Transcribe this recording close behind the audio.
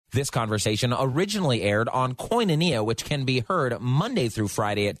This conversation originally aired on Koinonia, which can be heard Monday through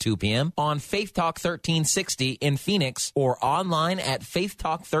Friday at 2 p.m. on Faith Talk 1360 in Phoenix or online at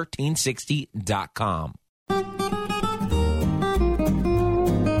faithtalk1360.com.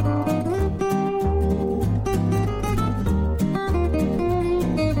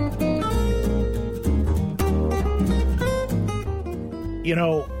 You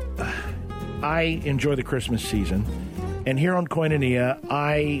know, I enjoy the Christmas season, and here on Koinonia,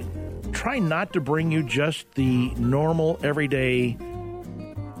 I try not to bring you just the normal, everyday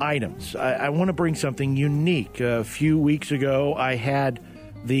items. I want to bring something unique. A few weeks ago, I had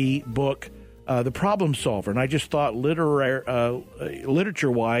the book, The Problem Solver, and I just thought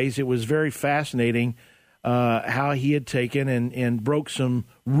literature-wise, it was very fascinating how he had taken and broke some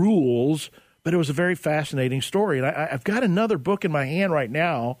rules, but it was a very fascinating story. And I've got another book in my hand right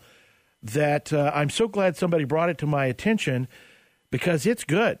now that I'm so glad somebody brought it to my attention because it's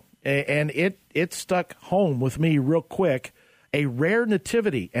good. And it stuck home with me real quick. A Rare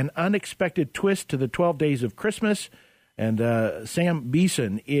Nativity, an unexpected twist to the 12 Days of Christmas. And Sam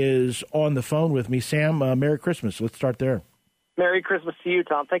Beeson is on the phone with me. Sam, Merry Christmas. Let's start there. Merry Christmas to you,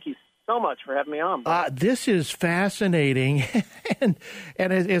 Tom. Thank you so much for having me on. This is fascinating. and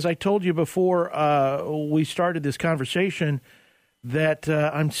as I told you before we started this conversation, that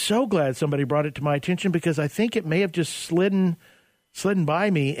I'm so glad somebody brought it to my attention because I think it may have just slidden by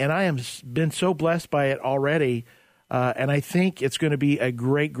me, and I have been so blessed by it already. And I think it's going to be a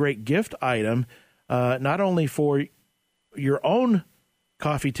great, great gift item, not only for your own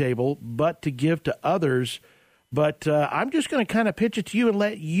coffee table, but to give to others. But I'm just going to kind of pitch it to you and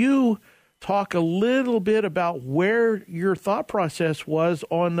let you talk a little bit about where your thought process was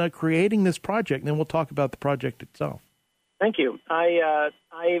on creating this project, and then we'll talk about the project itself. Thank you.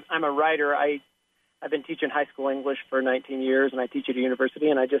 I'm a writer. I've been teaching high school English for 19 years, and I teach at a university,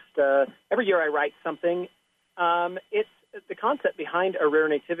 and I just every year I write something. It's the concept behind a rare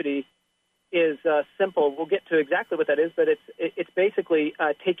nativity is simple. We'll get to exactly what that is, but it's basically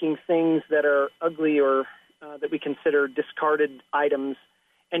taking things that are ugly or that we consider discarded items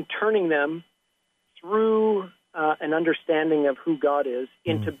and turning them through an understanding of who God is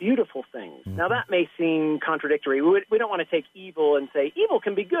into beautiful things. Now, that may seem contradictory. We don't want to take evil and say evil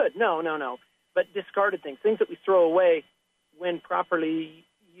can be good. No. But discarded things that we throw away when properly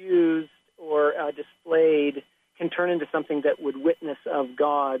used or displayed can turn into something that would witness of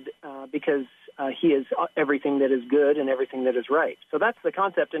God because He is everything that is good and everything that is right. So that's the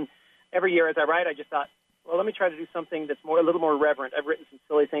concept. And every year as I write, I just thought, well, let me try to do something that's a little more reverent. I've written some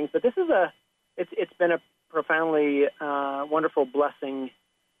silly things, but this is it's been a profoundly wonderful blessing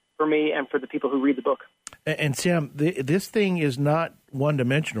for me and for the people who read the book. And Sam, this thing is not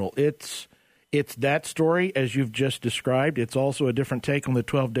one-dimensional. It's that story as you've just described. It's also a different take on the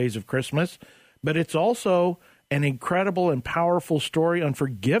 12 Days of Christmas, but it's also an incredible and powerful story on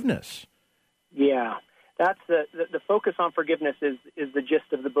forgiveness. Yeah, that's the focus on forgiveness is the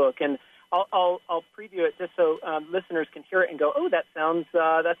gist of the book, and I'll preview it just so listeners can hear it and go, oh, that sounds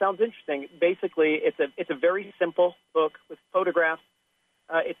interesting. Basically, it's a very simple book with photographs.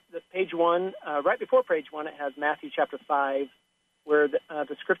 It's the page one. Right before page one, it has Matthew chapter 5, where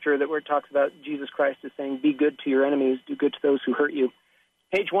the scripture that where it talks about Jesus Christ is saying, "Be good to your enemies, do good to those who hurt you."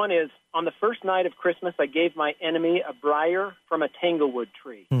 Page one is, on the first night of Christmas, I gave my enemy a briar from a tanglewood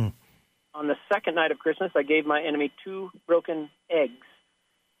tree. On the second night of Christmas, I gave my enemy 2 broken eggs.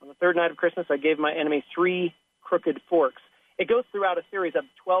 On the third night of Christmas, I gave my enemy 3 crooked forks. It goes throughout a series of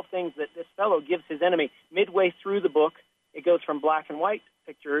 12 things that this fellow gives his enemy. Midway through the book, it goes from black and white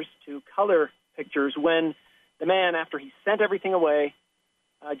pictures to color pictures when the man, after he sent everything away,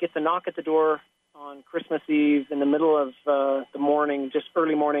 gets a knock at the door on Christmas Eve in the middle of the morning, just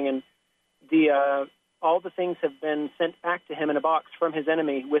early morning, and all the things have been sent back to him in a box from his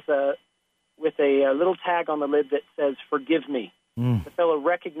enemy with a little tag on the lid that says, "Forgive me." The fellow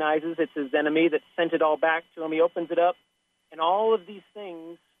recognizes it's his enemy that sent it all back to him. He opens it up, and all of these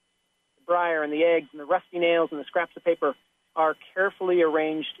things, the briar and the eggs and the rusty nails and the scraps of paper, are carefully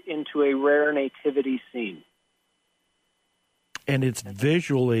arranged into a rare nativity scene. And it's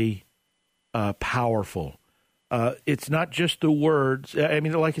visually powerful. It's not just the words. I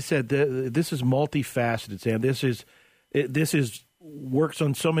mean, like I said, this is multifaceted, Sam. This is works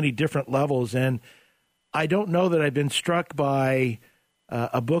on so many different levels, and I don't know that I've been struck by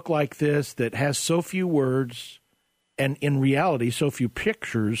a book like this that has so few words and, in reality, so few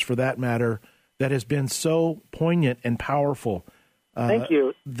pictures, for that matter, that has been so poignant and powerful. Thank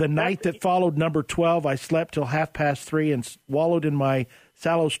you. The night that followed number 12, I slept till 3:30 and wallowed in my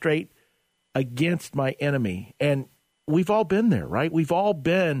sallow straight against my enemy. And we've all been there, right? We've all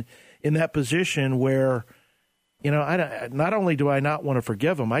been in that position where, not only do I not want to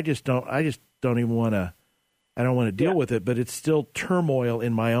forgive them, I just don't even want to. I don't want to deal with it, but it's still turmoil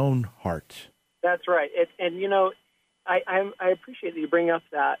in my own heart. That's right. I appreciate that you bring up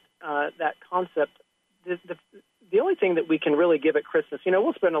that concept. The only thing that we can really give at Christmas,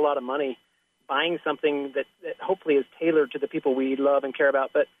 we'll spend a lot of money buying something that hopefully is tailored to the people we love and care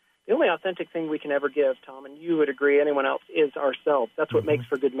about, but the only authentic thing we can ever give, Tom, and you would agree, anyone else, is ourselves. That's what makes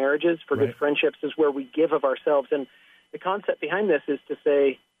for good marriages, for good friendships, is where we give of ourselves. And the concept behind this is to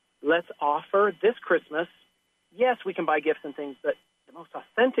say, let's offer this Christmas. Yes, we can buy gifts and things, but the most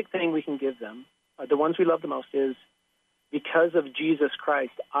authentic thing we can give them, the ones we love the most, is because of Jesus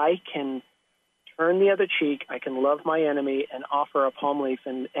Christ, I can turn the other cheek, I can love my enemy and offer a palm leaf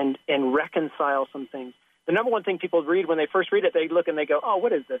and reconcile some things. The number one thing people read when they first read it, they look and they go, "Oh,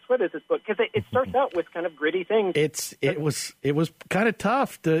 what is this? What is this book?" Because it starts out with kind of gritty things. It was kind of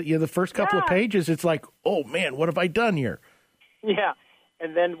tough. The first couple of pages, it's like, "Oh man, what have I done here?" Yeah,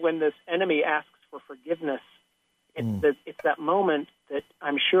 and then when this enemy asks for forgiveness, it's that moment that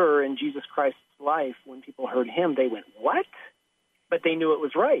I'm sure in Jesus Christ's life, when people heard him, they went, "What?" But they knew it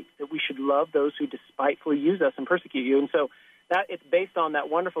was right, that we should love those who despitefully use us and persecute you. And so that it's based on that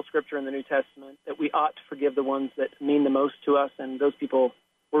wonderful scripture in the New Testament that we ought to forgive the ones that mean the most to us and those people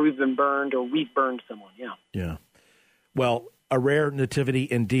where we've been burned or we've burned someone. Yeah. Well, a rare nativity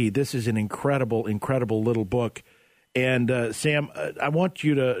indeed. This is an incredible, incredible little book. And Sam, I want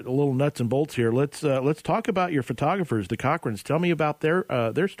you to, a little nuts and bolts here. Let's talk about your photographers, the Cochrans. Tell me about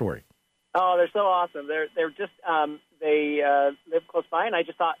their story. Oh, they're so awesome. They're just they live close by, and I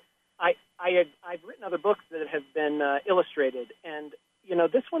just thought I've written other books that have been illustrated, and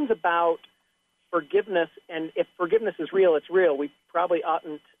this one's about forgiveness. And if forgiveness is real, it's real. We probably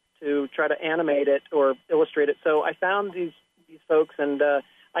oughtn't to try to animate it or illustrate it. So I found these folks, and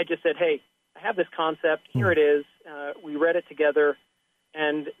I just said, "Hey, I have this concept. Here it is." We read it together,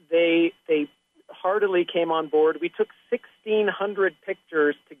 and they heartily came on board. We took 1,600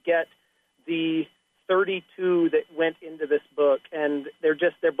 pictures to get the 32 that went into this book, and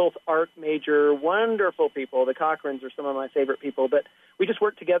they're both art major, wonderful people. The Cochrans are some of my favorite people, but we just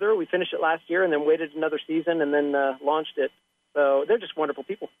worked together. We finished it last year and then waited another season and then launched it. So they're just wonderful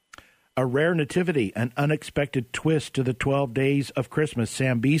people. A Rare Nativity, an unexpected twist to the 12 days of Christmas.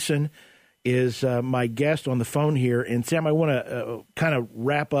 Sam Beeson is my guest on the phone here. And Sam, I want to kind of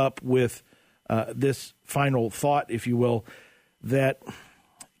wrap up with this final thought, if you will, that,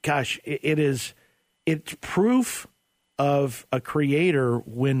 gosh, it's proof of a creator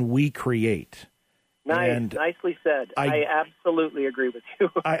when we create. Nicely said. I absolutely agree with you.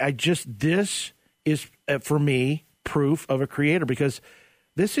 This is, for me, proof of a creator, because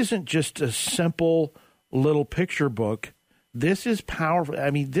this isn't just a simple little picture book. This is powerful. I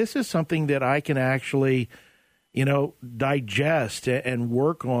mean, this is something that I can actually, digest and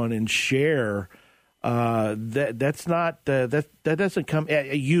work on and share. That doesn't come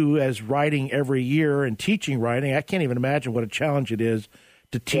at you as writing every year and teaching writing. I can't even imagine what a challenge it is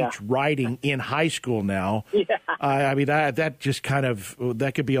to teach writing in high school now. Yeah. I mean, that just kind of,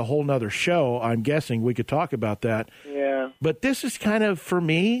 that could be a whole nother show. I'm guessing we could talk about that. Yeah. But this is kind of, for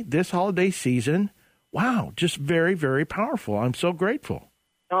me, this holiday season, wow, just very, very powerful. I'm so grateful.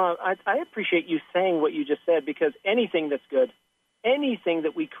 I appreciate you saying what you just said, because anything that's good, anything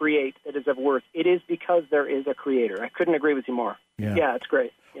that we create that is of worth, it is because there is a creator. I couldn't agree with you more. Yeah, it's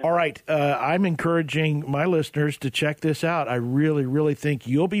great. Yeah. All right. I'm encouraging my listeners to check this out. I really, really think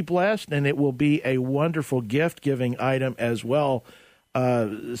you'll be blessed, and it will be a wonderful gift-giving item as well.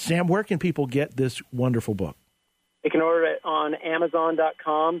 Sam, where can people get this wonderful book? They can order it on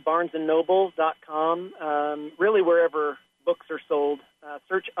Amazon.com, BarnesandNoble.com, really wherever books are sold.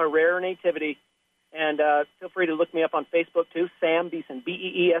 Search A Rare Nativity. And feel free to look me up on Facebook, too, Sam Beeson,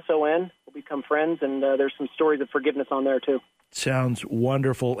 Beeson. We'll become friends, and there's some stories of forgiveness on there, too. Sounds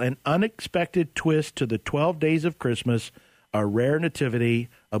wonderful. An unexpected twist to the 12 days of Christmas, A Rare Nativity,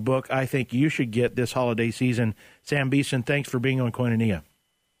 a book I think you should get this holiday season. Sam Beeson, thanks for being on Koinonia.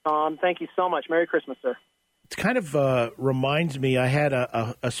 Thank you so much. Merry Christmas, sir. It kind of reminds me, I had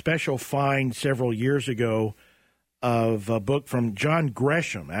a special find several years ago of a book from John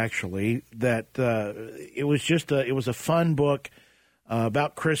Gresham, actually, that it was a fun book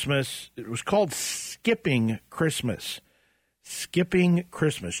about Christmas. It was called Skipping Christmas. Skipping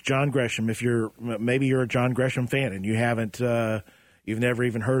Christmas, John Gresham. If maybe you're a John Gresham fan and you haven't, you've never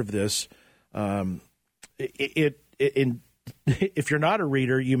even heard of this. If you're not a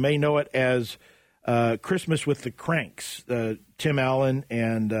reader, you may know it as Christmas with the Cranks. Tim Allen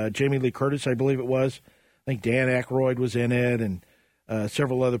and Jamie Lee Curtis, I believe it was. I think Dan Aykroyd was in it, and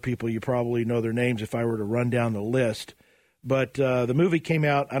several other people. You probably know their names if I were to run down the list. But the movie came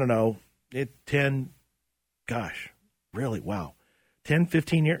out, I don't know, 10,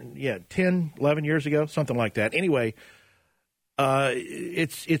 15 years, 10, 11 years ago, something like that. Anyway,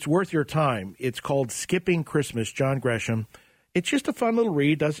 it's worth your time. It's called Skipping Christmas, John Gresham. It's just a fun little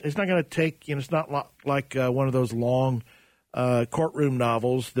read. It's not going to take, it's not like one of those long courtroom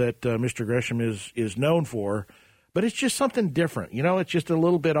novels that Mr. Gresham is known for, but it's just something different. It's just a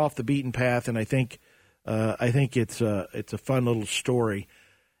little bit off the beaten path, and I think it's a fun little story.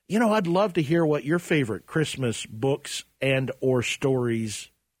 I'd love to hear what your favorite Christmas books and or stories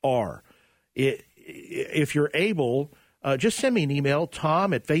are. If you're able, just send me an email,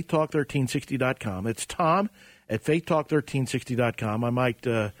 tom@faithtalk1360.com. It's tom@faithtalk1360.com. I might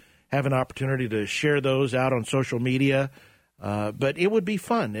have an opportunity to share those out on social media, but it would be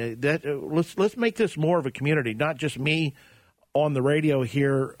fun. Let's make this more of a community, not just me on the radio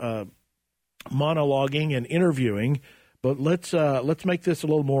here monologuing and interviewing, but let's make this a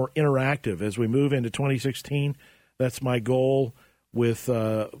little more interactive as we move into 2016. That's my goal with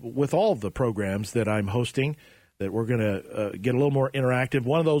all of the programs that I'm hosting, that we're going to get a little more interactive.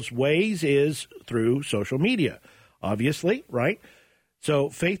 One of those ways is through social media, obviously, right? So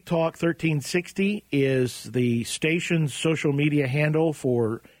Faith Talk 1360 is the station's social media handle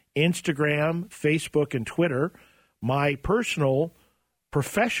for Instagram, Facebook, and Twitter. My personal,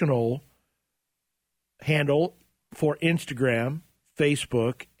 professional handle for Instagram,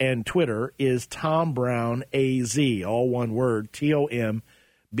 Facebook, and Twitter is Tom Brown AZ, all one word, TOMBROWNAZ.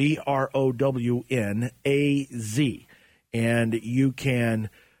 And you can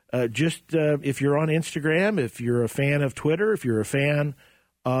if you're on Instagram, if you're a fan of Twitter, if you're a fan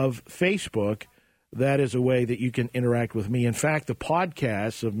of Facebook, that is a way that you can interact with me. In fact, the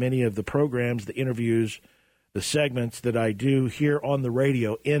podcasts of many of the programs, the interviews, the segments that I do here on the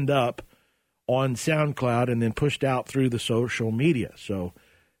radio end up on SoundCloud and then pushed out through the social media. So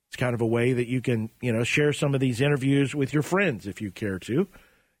it's kind of a way that you can, share some of these interviews with your friends if you care to.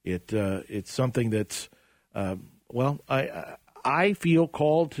 It's something that's, I feel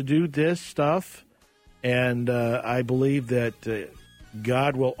called to do this stuff, and I believe that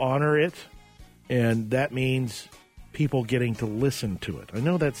God will honor it, and that means people getting to listen to it. I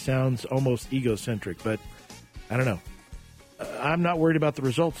know that sounds almost egocentric, but I don't know. I'm not worried about the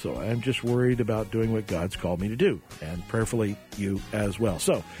results, though. I'm just worried about doing what God's called me to do, and prayerfully you as well.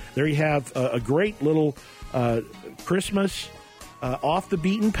 So there you have a great little Christmas off the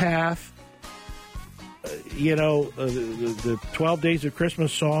beaten path. The 12 Days of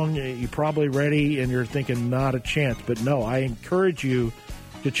Christmas song, you're probably ready and you're thinking not a chance. But no, I encourage you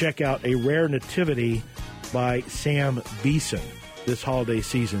to check out A Rare Nativity by Sam Beeson this holiday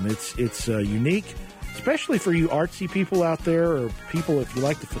season. It's unique, especially for you artsy people out there, or people if you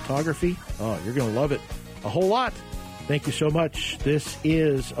like the photography. Oh, you're going to love it a whole lot. Thank you so much. This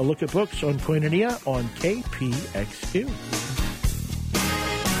is A Look at Books on Koinonia on KPXQ.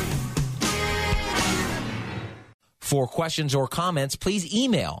 For questions or comments, please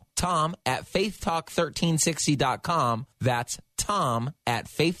email tom@faithtalk1360.com. That's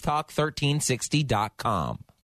tom@faithtalk1360.com.